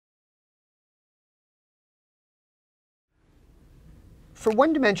For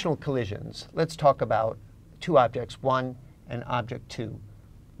one-dimensional collisions, let's talk about two objects, 1 and object 2,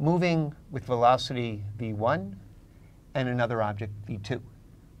 moving with velocity v1 and another object v2,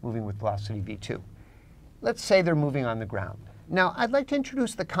 moving with velocity v2. Let's say they're moving on the ground. Now, I'd like to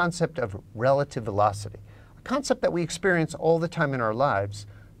introduce the concept of relative velocity, a concept that we experience all the time in our lives,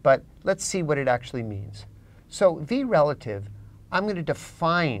 but let's see what it actually means. So v relative, I'm going to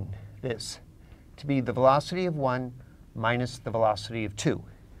define this to be the velocity of 1 minus the velocity of 2.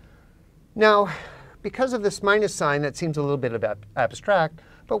 Now, because of this minus sign, that seems a little bit abstract,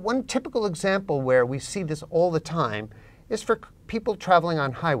 but one typical example where we see this all the time is for people traveling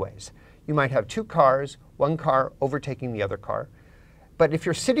on highways. You might have two cars, one car overtaking the other car. But if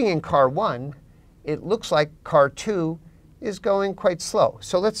you're sitting in car 1, it looks like car 2 is going quite slow.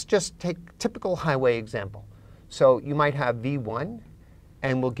 So let's just take a typical highway example. So you might have v1,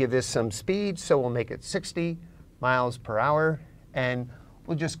 and we'll give this some speed, so we'll make it 60 miles per hour, and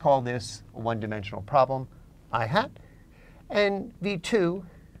we'll just call this a one-dimensional problem, I hat. And v2,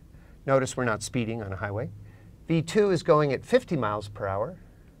 notice we're not speeding on a highway. v2 is going at 50 miles per hour,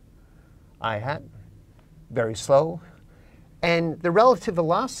 I hat, very slow. And the relative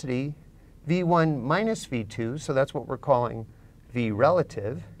velocity, v1 minus v2, so that's what we're calling v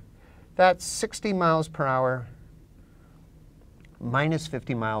relative, that's 60 miles per hour minus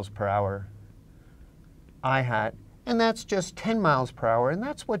 50 miles per hour, I hat, and that's just 10 miles per hour. And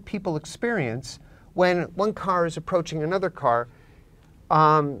that's what people experience when one car is approaching another car.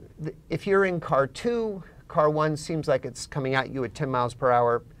 If you're in car 2, car 1 seems like it's coming at you at 10 miles per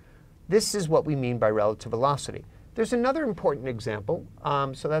hour. This is what we mean by relative velocity. There's another important example.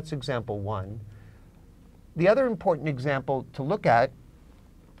 So that's example 1. The other important example to look at,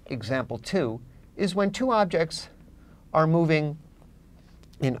 example 2, is when two objects are moving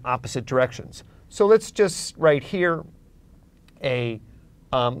in opposite directions. So let's just write here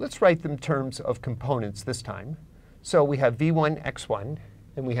let's write them in terms of components this time. So we have v1 x1,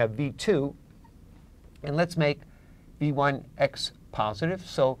 and we have v2. And let's make v1 x positive.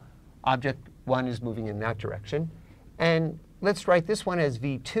 So object 1 is moving in that direction. And let's write this one as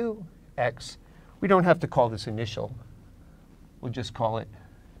v2x. We don't have to call this initial. We'll just call it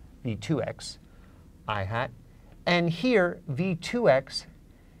v2x, I hat. And here, v2x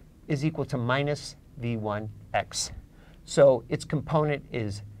is equal to minus v1x. So its component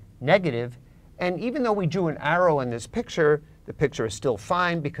is negative. And even though we drew an arrow in this picture, the picture is still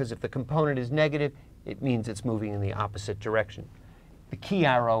fine, because if the component is negative, it means it's moving in the opposite direction. The key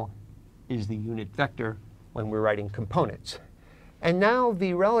arrow is the unit vector when we're writing components. And now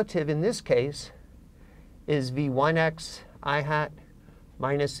v relative in this case is v1x I hat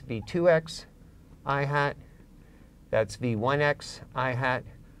minus v2x I hat. That's v1x I hat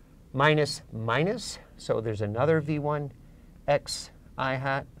minus minus. So there's another v1x I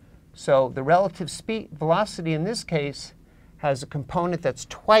hat. So the relative velocity in this case has a component that's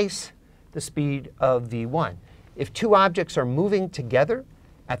twice the speed of v1. If two objects are moving together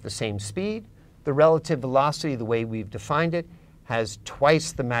at the same speed, the relative velocity, the way we've defined it, has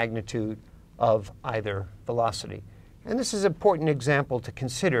twice the magnitude of either velocity. And this is an important example to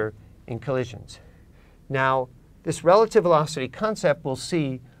consider in collisions. Now, this relative velocity concept we'll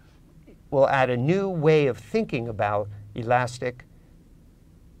see will add a new way of thinking about elastic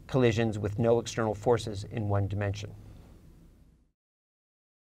collisions with no external forces in one dimension.